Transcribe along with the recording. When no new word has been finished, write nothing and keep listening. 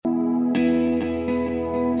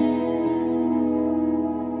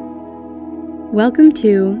Welcome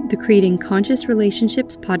to the Creating Conscious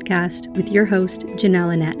Relationships podcast with your host,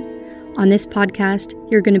 Janelle Annette. On this podcast,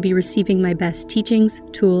 you're going to be receiving my best teachings,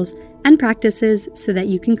 tools, and practices so that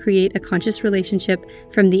you can create a conscious relationship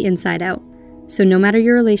from the inside out. So no matter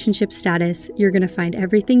your relationship status, you're going to find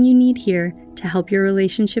everything you need here to help your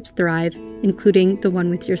relationships thrive, including the one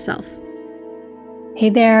with yourself. Hey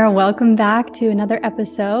there, welcome back to another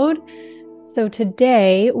episode. So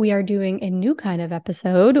today we are doing a new kind of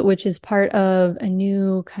episode, which is part of a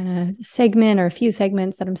new kind of segment or a few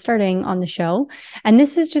segments that I'm starting on the show. And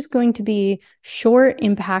this is just going to be short,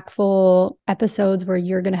 impactful episodes where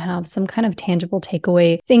you're going to have some kind of tangible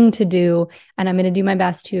takeaway thing to do. And I'm going to do my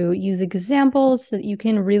best to use examples so that you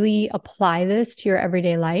can really apply this to your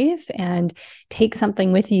everyday life and take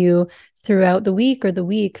something with you throughout the week or the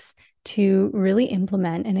weeks to really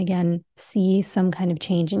implement and again, see some kind of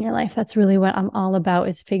change in your life. That's really what I'm all about,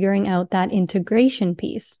 is figuring out that integration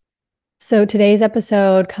piece. So today's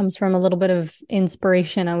episode comes from a little bit of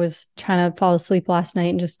inspiration. I was trying to fall asleep last night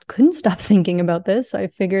and just couldn't stop thinking about this. So I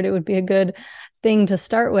figured it would be a good thing to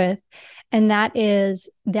start with. And that is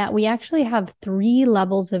that we actually have 3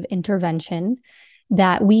 levels of intervention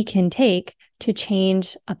that we can take to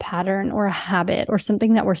change a pattern or a habit or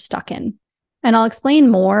something that we're stuck in. And I'll explain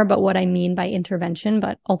more about what I mean by intervention,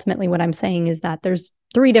 but ultimately what I'm saying is that there's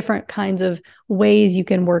 3 different kinds of ways you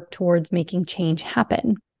can work towards making change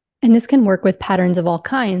happen. And this can work with patterns of all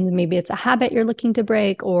kinds. Maybe it's a habit you're looking to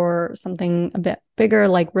break, or something a bit bigger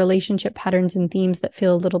like relationship patterns and themes that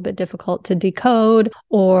feel a little bit difficult to decode,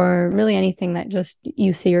 or really anything that just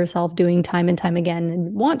you see yourself doing time and time again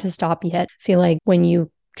and want to stop, yet feel like when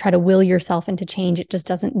you try to will yourself into change, it just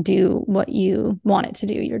doesn't do what you want it to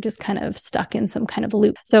do. You're just kind of stuck in some kind of a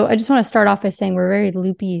loop. So I just want to start off by saying we're very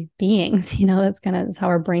loopy beings. That's how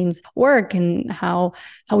our brains work, and how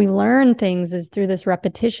we learn things is through this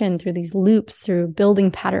repetition, through these loops, through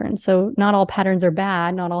building patterns. So not all patterns are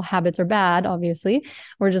bad. Not all habits are bad, obviously.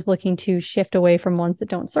 We're just looking to shift away from ones that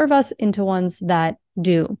don't serve us into ones that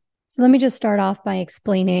do. So let me just start off by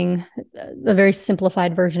explaining a very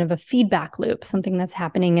simplified version of a feedback loop, something that's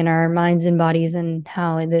happening in our minds and bodies and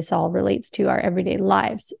how this all relates to our everyday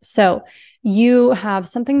lives. So you have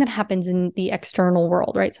something that happens in the external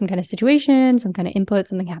world, right? Some kind of situation, some kind of input,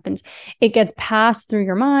 something happens. It gets passed through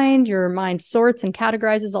your mind sorts and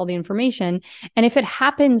categorizes all the information. And if it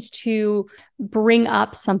happens to bring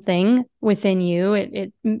up something within you,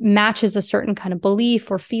 it matches a certain kind of belief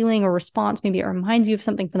or feeling or response, maybe it reminds you of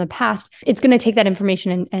something from the past, it's going to take that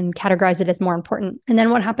information and categorize it as more important. And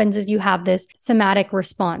then what happens is you have this somatic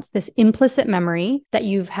response, this implicit memory that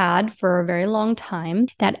you've had for a very long time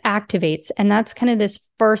that activates. And that's kind of this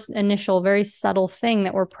first initial, very subtle thing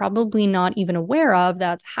that we're probably not even aware of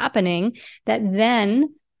that's happening, that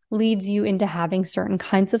then leads you into having certain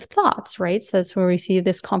kinds of thoughts, right? So that's where we see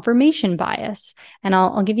this confirmation bias. And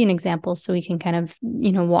I'll give you an example so we can kind of,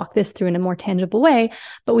 walk this through in a more tangible way.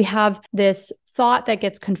 But we have this thought that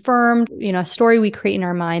gets confirmed, a story we create in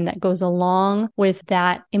our mind that goes along with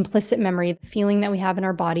that implicit memory, the feeling that we have in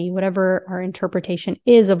our body, whatever our interpretation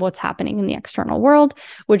is of what's happening in the external world,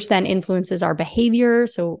 which then influences our behavior.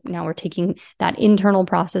 So now we're taking that internal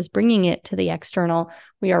process, bringing it to the external.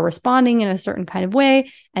 We are responding in a certain kind of way,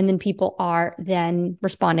 and then people are then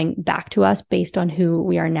responding back to us based on who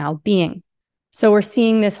we are now being. So we're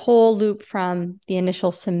seeing this whole loop from the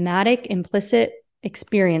initial somatic, implicit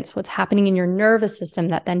experience, what's happening in your nervous system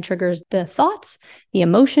that then triggers the thoughts, the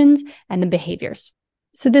emotions, and the behaviors.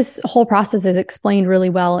 So this whole process is explained really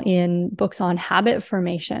well in books on habit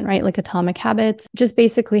formation, right? Like Atomic Habits, just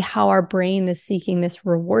basically how our brain is seeking this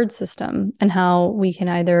reward system and how we can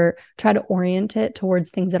either try to orient it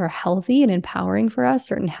towards things that are healthy and empowering for us,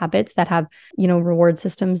 certain habits that have, reward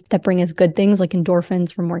systems that bring us good things like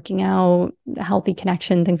endorphins from working out, healthy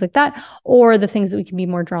connection, things like that, or the things that we can be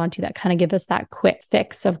more drawn to that kind of give us that quick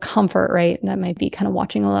fix of comfort, right? That might be kind of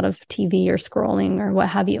watching a lot of TV or scrolling or what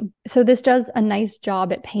have you. So this does a nice job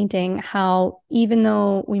at painting how even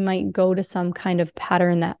though we might go to some kind of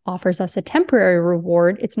pattern that offers us a temporary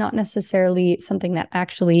reward, it's not necessarily something that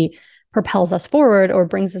actually propels us forward or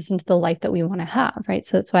brings us into the life that we want to have, right?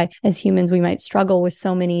 So that's why as humans, we might struggle with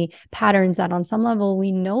so many patterns that on some level,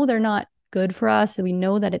 we know they're not good for us. And we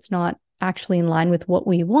know that it's not actually in line with what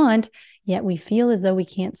we want, yet we feel as though we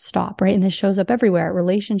can't stop, right? And this shows up everywhere,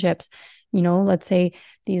 relationships, let's say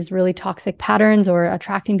these really toxic patterns or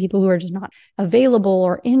attracting people who are just not available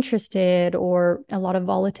or interested, or a lot of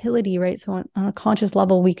volatility, right? So on a conscious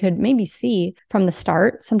level, we could maybe see from the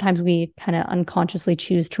start, sometimes we kind of unconsciously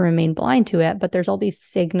choose to remain blind to it, but there's all these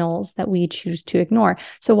signals that we choose to ignore.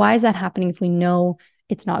 So why is that happening if we know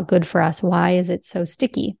it's not good for us? Why is it so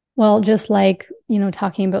sticky? Well, just like,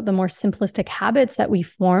 talking about the more simplistic habits that we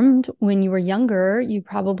formed when you were younger, you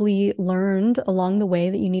probably learned along the way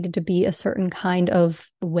that you needed to be a certain kind of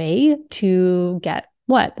way to get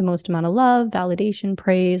what? The most amount of love, validation,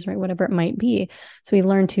 praise, right? Whatever it might be. So we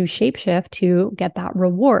learn to shapeshift to get that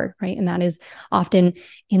reward, right? And that is often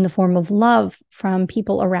in the form of love from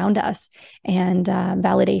people around us and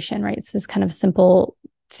validation, right? It's this kind of simple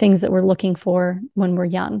things that we're looking for when we're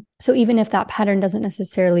young. So even if that pattern doesn't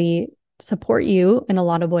necessarily support you in a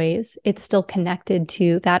lot of ways, it's still connected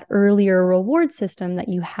to that earlier reward system that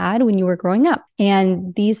you had when you were growing up.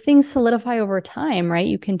 And these things solidify over time, right?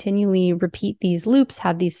 You continually repeat these loops,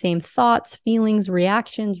 have these same thoughts, feelings,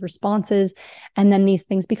 reactions, responses, and then these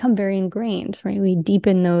things become very ingrained, right? We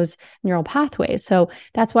deepen those neural pathways. So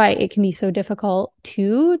that's why it can be so difficult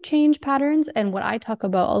to change patterns. And what I talk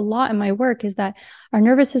about a lot in my work is that our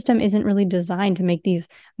nervous system isn't really designed to make these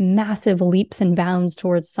massive leaps and bounds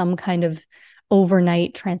towards some kind of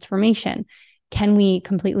overnight transformation. Can we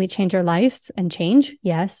completely change our lives and change?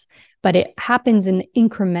 Yes. But it happens in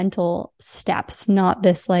incremental steps, not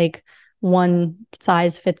this like one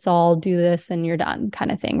size fits all, do this and you're done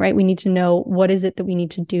kind of thing, right? We need to know what is it that we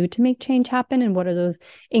need to do to make change happen and what are those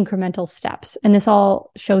incremental steps. And this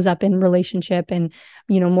all shows up in relationship and,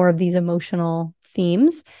 more of these emotional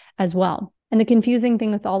themes as well. And the confusing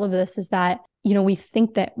thing with all of this is that, we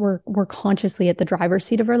think that we're consciously at the driver's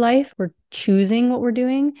seat of our life. We're choosing what we're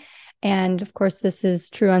doing. And of course, this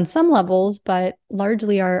is true on some levels, but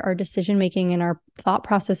largely our decision-making and our thought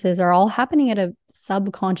processes are all happening at a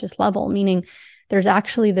subconscious level, meaning there's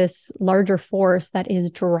actually this larger force that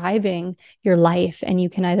is driving your life, and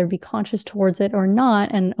you can either be conscious towards it or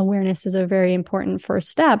not. And awareness is a very important first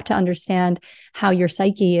step to understand how your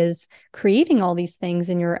psyche is creating all these things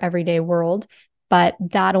in your everyday world. But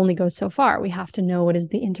that only goes so far. We have to know what is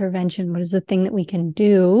the intervention, what is the thing that we can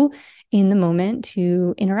do in the moment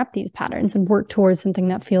to interrupt these patterns and work towards something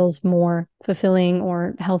that feels more fulfilling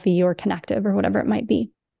or healthy or connective or whatever it might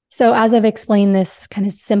be. So as I've explained this kind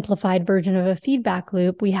of simplified version of a feedback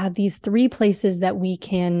loop, we have these 3 places that we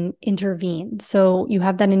can intervene. So you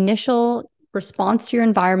have that initial response to your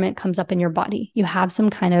environment comes up in your body. You have some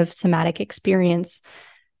kind of somatic experience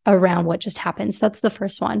around what just happens. That's the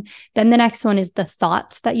first one. Then the next one is the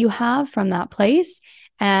thoughts that you have from that place.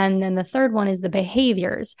 And then the third one is the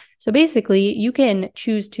behaviors. So basically, you can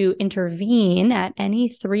choose to intervene at any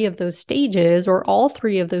 3 of those stages or all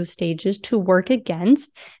 3 of those stages to work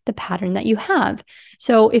against the pattern that you have.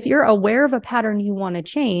 So if you're aware of a pattern you want to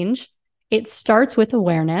change, it starts with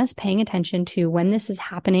awareness, paying attention to when this is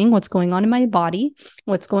happening, what's going on in my body,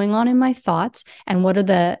 what's going on in my thoughts, and what are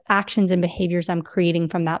the actions and behaviors I'm creating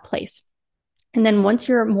from that place. And then once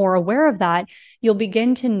you're more aware of that, you'll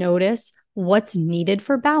begin to notice what's needed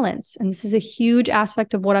for balance. And this is a huge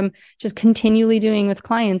aspect of what I'm just continually doing with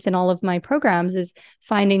clients in all of my programs is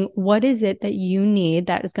finding what is it that you need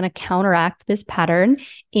that is going to counteract this pattern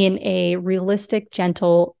in a realistic,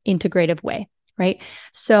 gentle, integrative way. Right?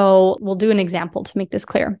 So we'll do an example to make this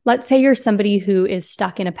clear. Let's say you're somebody who is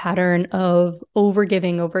stuck in a pattern of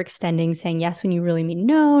overgiving, overextending, saying yes when you really mean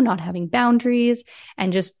no, not having boundaries,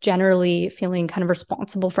 and just generally feeling kind of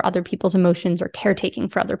responsible for other people's emotions or caretaking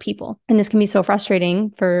for other people. And this can be so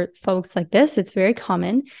frustrating for folks like this. It's very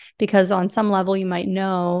common because on some level you might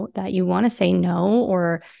know that you want to say no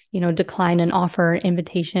or decline an offer, an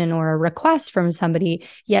invitation, or a request from somebody,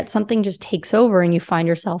 yet something just takes over and you find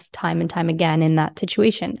yourself time and time again in that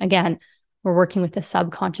situation. Again, we're working with the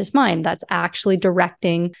subconscious mind that's actually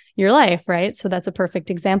directing your life, right? So that's a perfect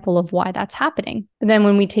example of why that's happening. And then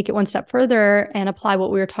when we take it one step further and apply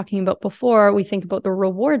what we were talking about before, we think about the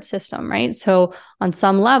reward system, right? So on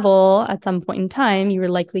some level, at some point in time, you were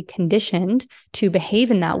likely conditioned to behave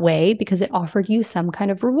in that way because it offered you some kind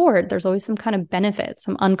of reward. There's always some kind of benefit,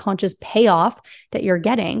 some unconscious payoff that you're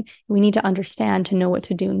getting. We need to understand to know what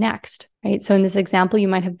to do next. Right. So in this example, you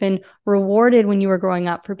might have been rewarded when you were growing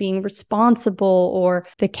up for being responsible or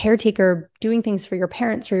the caretaker, doing things for your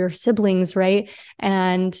parents or your siblings, right?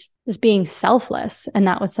 And just being selfless. And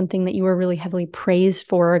that was something that you were really heavily praised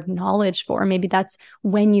for, acknowledged for. Maybe that's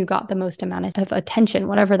when you got the most amount of attention,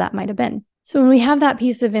 whatever that might have been. So when we have that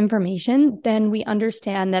piece of information, then we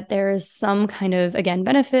understand that there is some kind of, again,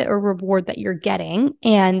 benefit or reward that you're getting.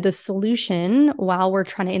 And the solution, while we're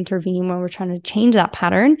trying to intervene, while we're trying to change that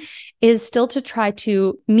pattern, is still to try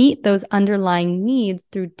to meet those underlying needs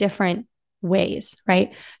through different ways,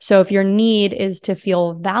 right? So if your need is to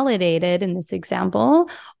feel validated in this example,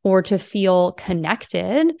 or to feel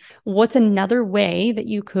connected, what's another way that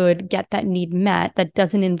you could get that need met that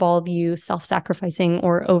doesn't involve you self-sacrificing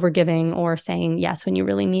or overgiving or saying yes when you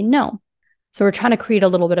really mean no? So we're trying to create a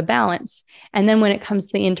little bit of balance. And then when it comes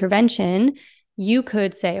to the intervention, you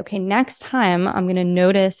could say, okay, next time I'm going to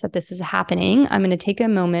notice that this is happening. I'm going to take a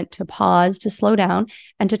moment to pause, to slow down,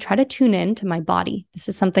 and to try to tune in to my body. This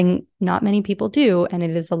is something not many people do, and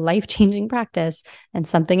it is a life-changing practice, and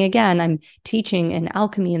something, again, I'm teaching in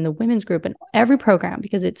alchemy in the women's group and every program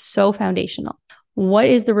because it's so foundational. What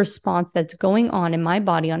is the response that's going on in my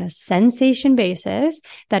body on a sensation basis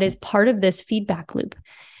that is part of this feedback loop?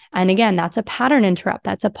 And again, that's a pattern interrupt.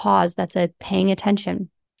 That's a pause. That's a paying attention.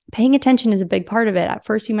 Paying attention is a big part of it. At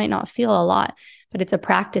first, you might not feel a lot, but it's a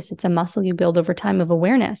practice. It's a muscle you build over time of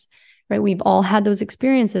awareness, right? We've all had those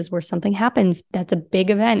experiences where something happens that's a big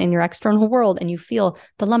event in your external world, and you feel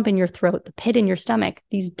the lump in your throat, the pit in your stomach,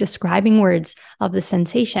 these describing words of the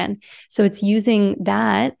sensation. So it's using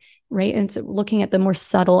that, right? And it's looking at the more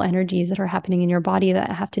subtle energies that are happening in your body that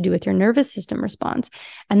have to do with your nervous system response.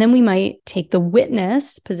 And then we might take the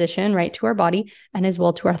witness position, right, to our body and as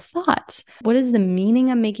well to our thoughts. What is the meaning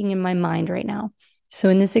I'm making in my mind right now? So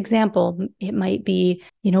in this example, it might be,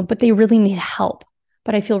 but they really need help,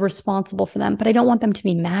 but I feel responsible for them, but I don't want them to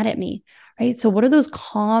be mad at me, right? So what are those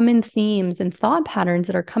common themes and thought patterns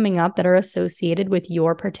that are coming up that are associated with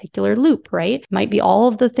your particular loop, right? Might be all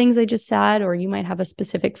of the things I just said, or you might have a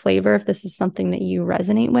specific flavor if this is something that you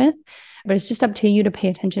resonate with, but it's just up to you to pay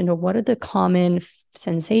attention to what are the common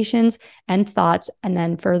sensations and thoughts, and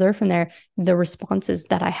then further from there, the responses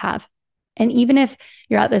that I have. And even if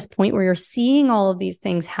you're at this point where you're seeing all of these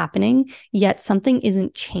things happening, yet something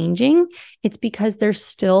isn't changing, it's because there's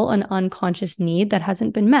still an unconscious need that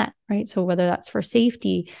hasn't been met, right? So whether that's for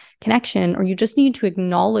safety, connection, or you just need to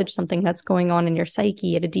acknowledge something that's going on in your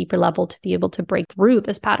psyche at a deeper level to be able to break through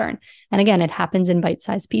this pattern. And again, it happens in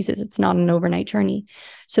bite-sized pieces. It's not an overnight journey.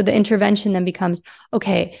 So the intervention then becomes,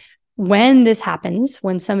 okay, when this happens,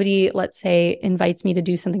 when somebody, let's say, invites me to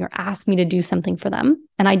do something or asks me to do something for them,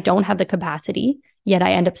 and I don't have the capacity, yet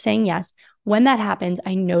I end up saying yes. When that happens,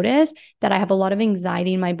 I notice that I have a lot of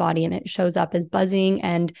anxiety in my body, and it shows up as buzzing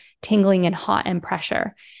and tingling and hot and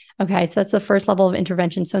pressure. Okay, so that's the first level of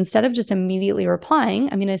intervention. So instead of just immediately replying,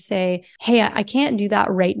 I'm going to say, hey, I can't do that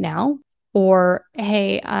right now. Or,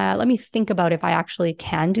 hey, let me think about if I actually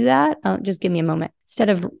can do that. Just give me a moment. Instead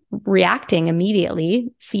of reacting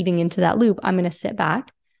immediately, feeding into that loop, I'm going to sit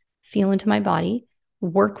back, feel into my body,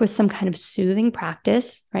 work with some kind of soothing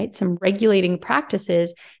practice, right? Some regulating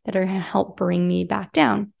practices that are going to help bring me back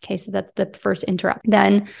down. Okay, so that's the first interrupt.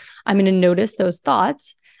 Then I'm going to notice those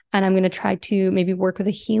thoughts, and I'm going to try to maybe work with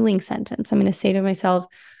a healing sentence. I'm going to say to myself,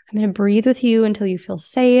 I'm going to breathe with you until you feel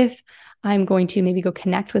safe. I'm going to maybe go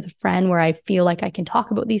connect with a friend where I feel like I can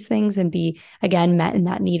talk about these things and be, again, met in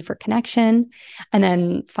that need for connection. And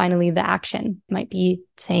then finally, the action might be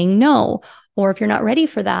saying no. Or if you're not ready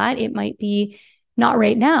for that, it might be not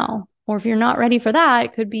right now. Or if you're not ready for that,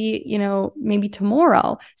 it could be, maybe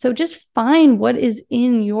tomorrow. So just find what is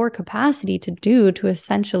in your capacity to do to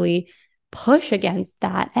essentially push against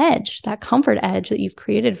that edge, that comfort edge that you've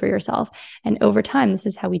created for yourself. And over time, this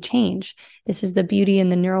is how we change. This is the beauty and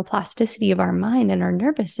the neuroplasticity of our mind and our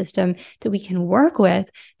nervous system that we can work with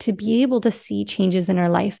to be able to see changes in our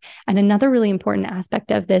life. And another really important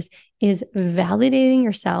aspect of this is validating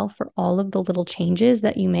yourself for all of the little changes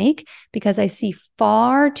that you make, because I see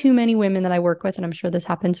far too many women that I work with, and I'm sure this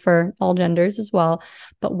happens for all genders as well.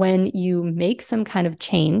 But when you make some kind of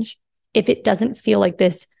change, if it doesn't feel like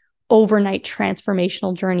this overnight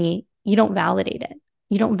transformational journey, you don't validate it.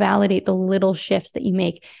 You don't validate the little shifts that you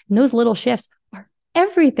make. And those little shifts are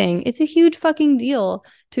everything. It's a huge fucking deal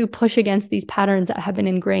to push against these patterns that have been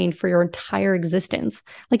ingrained for your entire existence.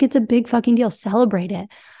 Like, it's a big fucking deal. Celebrate it.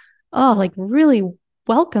 Oh, like really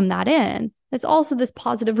welcome that in. It's also this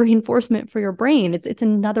positive reinforcement for your brain. It's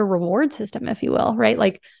another reward system, if you will, right?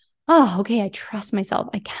 Like, oh, okay, I trust myself.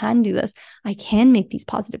 I can do this. I can make these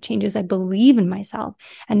positive changes. I believe in myself.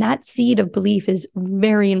 And that seed of belief is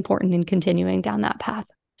very important in continuing down that path.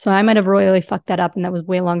 So I might have royally fucked that up, and that was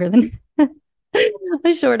way longer than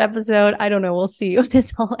a short episode. I don't know. We'll see when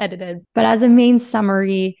it's all edited. But as a main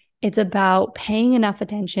summary, it's about paying enough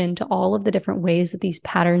attention to all of the different ways that these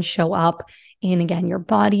patterns show up in, again, your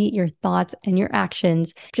body, your thoughts, and your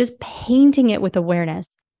actions, just painting it with awareness.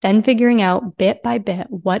 Then figuring out bit by bit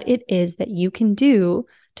what it is that you can do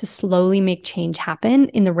to slowly make change happen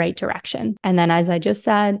in the right direction. And then, as I just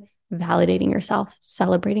said, validating yourself,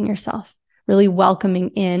 celebrating yourself, really welcoming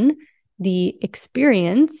in the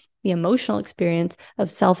experience, the emotional experience of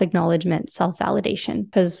self-acknowledgement, self-validation,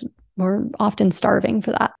 because we're often starving for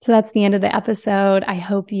that. So that's the end of the episode. I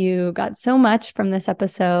hope you got so much from this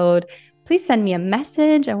episode. please send me a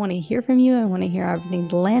message. I want to hear from you. I want to hear how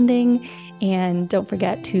everything's landing. And don't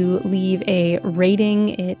forget to leave a rating.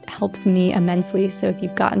 It helps me immensely. So if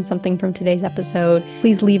you've gotten something from today's episode,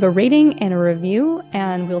 please leave a rating and a review.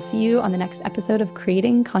 And we'll see you on the next episode of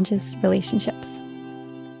Creating Conscious Relationships.